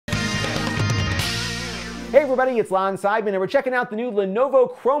Hey everybody, it's Lon.TV, and we're checking out the new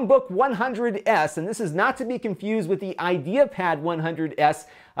Lenovo Chromebook 100S, and this is not to be confused with the IdeaPad 100S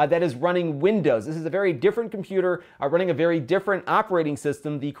that is running Windows. This is a very different computer running a very different operating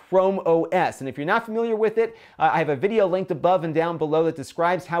system, the Chrome OS. And if you're not familiar with it, I have a video linked above and down below that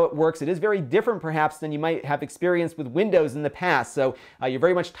describes how it works. It is very different perhaps than you might have experienced with Windows in the past. So you're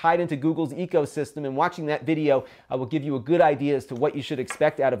very much tied into Google's ecosystem, and watching that video will give you a good idea as to what you should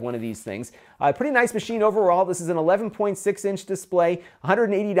expect out of one of these things. Pretty nice machine overall. This is an 11.6-inch display,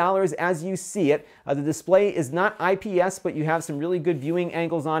 $180 as you see it. The display is not IPS, but you have some really good viewing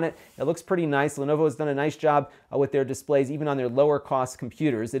angles on it. It looks pretty nice. Lenovo has done a nice job with their displays, even on their lower cost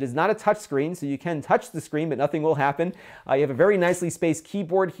computers. It is not a touch screen, so you can touch the screen, but nothing will happen. You have a very nicely spaced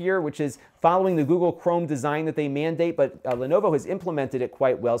keyboard here, which is following the Google Chrome design that they mandate, but Lenovo has implemented it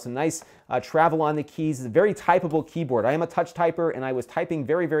quite well. So nice travel on the keys. It's a very typable keyboard. I am a touch typer, and I was typing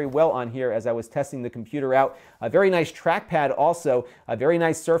very, very well on here as I was testing the computer out. A very nice trackpad also, a very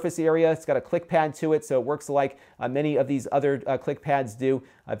nice surface area. It's got a click pad to it, so it works like many of these other click pads do.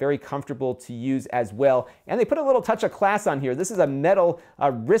 Very comfortable to use as well. And they put a little touch of class on here. This is a metal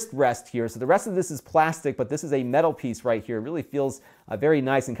wrist rest here. So the rest of this is plastic, but this is a metal piece right here. It really feels very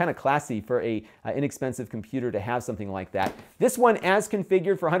nice and kind of classy for a inexpensive computer to have something like that. This one, as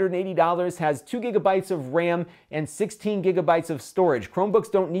configured for $180, has 2 gigabytes of RAM and 16 gigabytes of storage. Chromebooks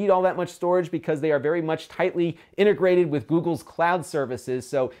don't need all that much storage because they are very much tightly integrated with Google's cloud services.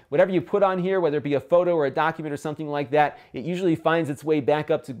 So whatever you put on here, whether it be a photo or a document or something like that, it usually finds its way back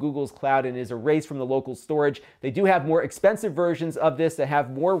up to Google's cloud and is erased from the local storage. They do have more expensive versions of this that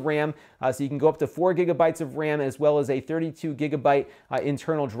have more RAM, so you can go up to 4 gigabytes of RAM as well as a 32 gigabyte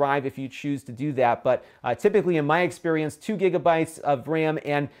internal drive if you choose to do that. But typically, in my experience, 2 gigabytes of RAM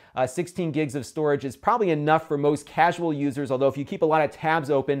and 16 gigs of storage is probably enough for most casual users, although if you keep a lot of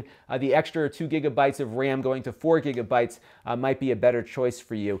tabs open, the extra 2 gigabytes of RAM going to 4 gigabytes might be a better choice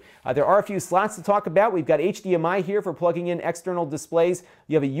for you. There are a few slots to talk about. We've got HDMI here for plugging in external displays.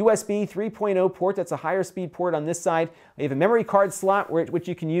 You have a USB 3.0 port. That's a higher speed port on this side. You have a memory card slot which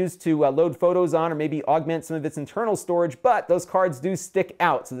you can use to load photos on or maybe augment some of its internal storage, but those cards do stick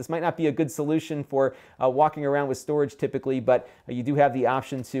out, so this might not be a good solution for walking around with storage typically, but you do have the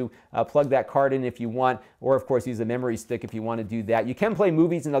option to plug that card in if you want, or of course use a memory stick if you want to do that. You can play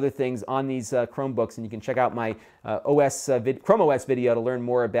movies and other things on these Chromebooks, and you can check out my Chrome OS video to learn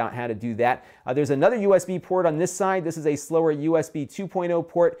more about how to do that. There's another USB port on this side. This is a slower USB 2.0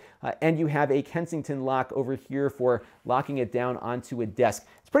 port, and you have a Kensington lock over here for locking it down onto a desk.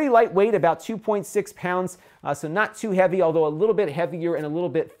 It's pretty lightweight, about 2.6 pounds, so not too heavy, although a little bit heavier and a little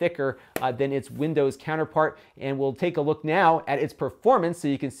bit thicker than its Windows counterpart. And we'll take a look now at its performance so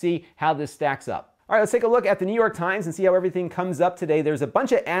you can see how this stacks up. All right, let's take a look at the New York Times and see how everything comes up today. There's a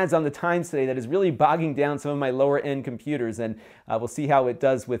bunch of ads on the Times today that is really bogging down some of my lower end computers, and we'll see how it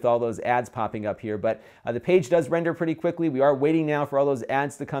does with all those ads popping up here. But the page does render pretty quickly. We are waiting now for all those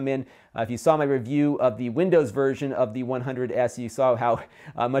ads to come in. If you saw my review of the Windows version of the 100S, you saw how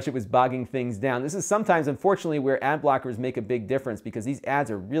much it was bogging things down. This is sometimes, unfortunately, where ad blockers make a big difference because these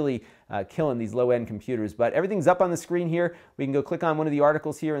ads are really killing these low-end computers. But everything's up on the screen here. We can go click on one of the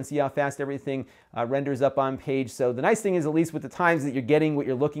articles here and see how fast everything renders up on page. So the nice thing is, at least with the Times, that you're getting what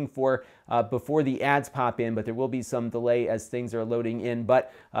you're looking for before the ads pop in, but there will be some delay as things are loading in.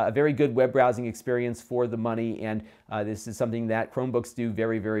 But a very good web browsing experience for the money, and this is something that Chromebooks do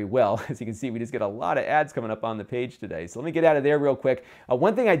very, very well. As you can see, we just get a lot of ads coming up on the page today. So let me get out of there real quick.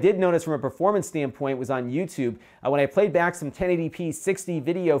 One thing I did notice from a performance standpoint was on YouTube. When I played back some 1080p 60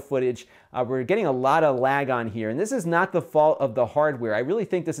 video footage, we're getting a lot of lag on here. And this is not the fault of the hardware. I really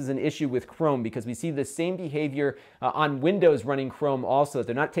think this is an issue with Chrome because we see the same behavior on Windows running Chrome also.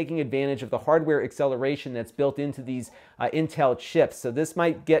 They're not taking advantage of the hardware acceleration that's built into these Intel chips. So this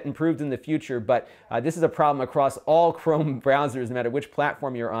might get improved in the future, but this is a problem across all Chrome browsers, no matter which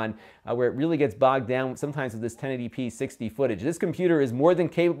platform you're on, where it really gets bogged down sometimes with this 1080p 60 footage. This computer is more than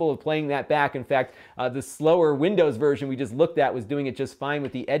capable of playing that back. In fact, the slower Windows version we just looked at was doing it just fine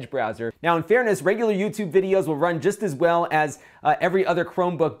with the Edge browser. Now, in fairness, regular YouTube videos will run just as well as every other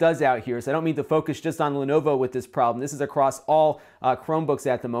Chromebook does out here. So I don't mean to focus just on Lenovo with this problem. This is across all Chromebooks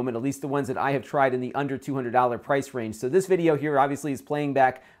at the moment, at least the ones that I have tried in the under $200 price range. So this video here obviously is playing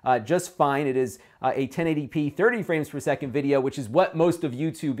back just fine. It is a 1080p 30 frames per second video, which is what most of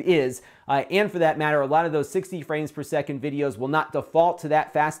YouTube is. And for that matter, a lot of those 60 frames per second videos will not default to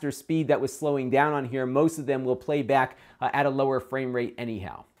that faster speed that was slowing down on here. Most of them will play back at a lower frame rate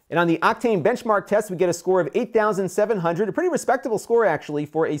anyhow. And on the Octane benchmark test, we get a score of 8,700, a pretty respectable score actually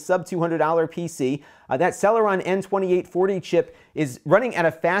for a sub $200 PC. That Celeron N2840 chip is running at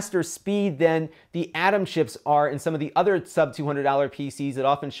a faster speed than the Atom chips are in some of the other sub-$200 PCs that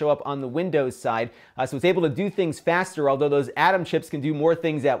often show up on the Windows side. So it's able to do things faster, although those Atom chips can do more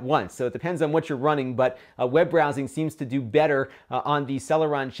things at once. So it depends on what you're running, but web browsing seems to do better on the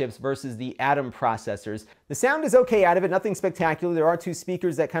Celeron chips versus the Atom processors. The sound is okay out of it, nothing spectacular. There are two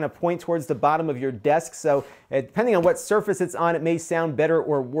speakers that kind of point towards the bottom of your desk, so depending on what surface it's on, it may sound better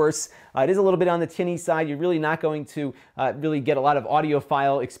or worse. It is a little bit on the tinny side. You're really not going to really get a lot of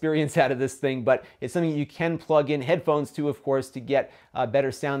audiophile experience out of this thing, but it's something you can plug in headphones to, of course, to get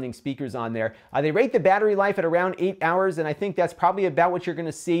better sounding speakers on there. They rate the battery life at around 8 hours, and I think that's probably about what you're going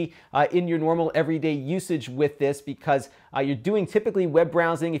to see in your normal everyday usage with this, because you're doing typically web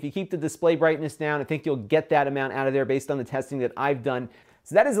browsing. If you keep the display brightness down, I think you'll get that amount out of there based on the testing that I've done.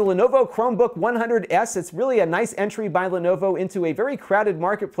 So that is a Lenovo Chromebook 100S. It's really a nice entry by Lenovo into a very crowded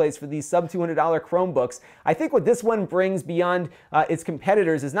marketplace for these sub-$200 Chromebooks. I think what this one brings beyond its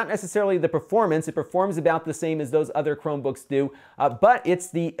competitors is not necessarily the performance. It performs about the same as those other Chromebooks do, but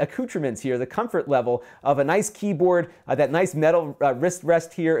it's the accoutrements here, the comfort level of a nice keyboard, that nice metal wrist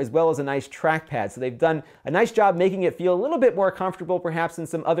rest here, as well as a nice trackpad. So they've done a nice job making it feel a little bit more comfortable perhaps than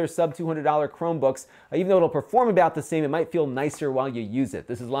some other sub-$200 Chromebooks. Even though it'll perform about the same, it might feel nicer while you use it.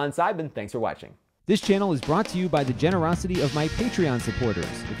 This is Lon.TV. Thanks for watching. This channel is brought to you by the generosity of my Patreon supporters.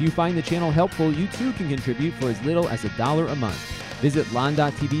 If you find the channel helpful, you too can contribute for as little as $1 a month. Visit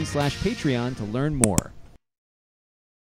Lon.TV/Patreon to learn more.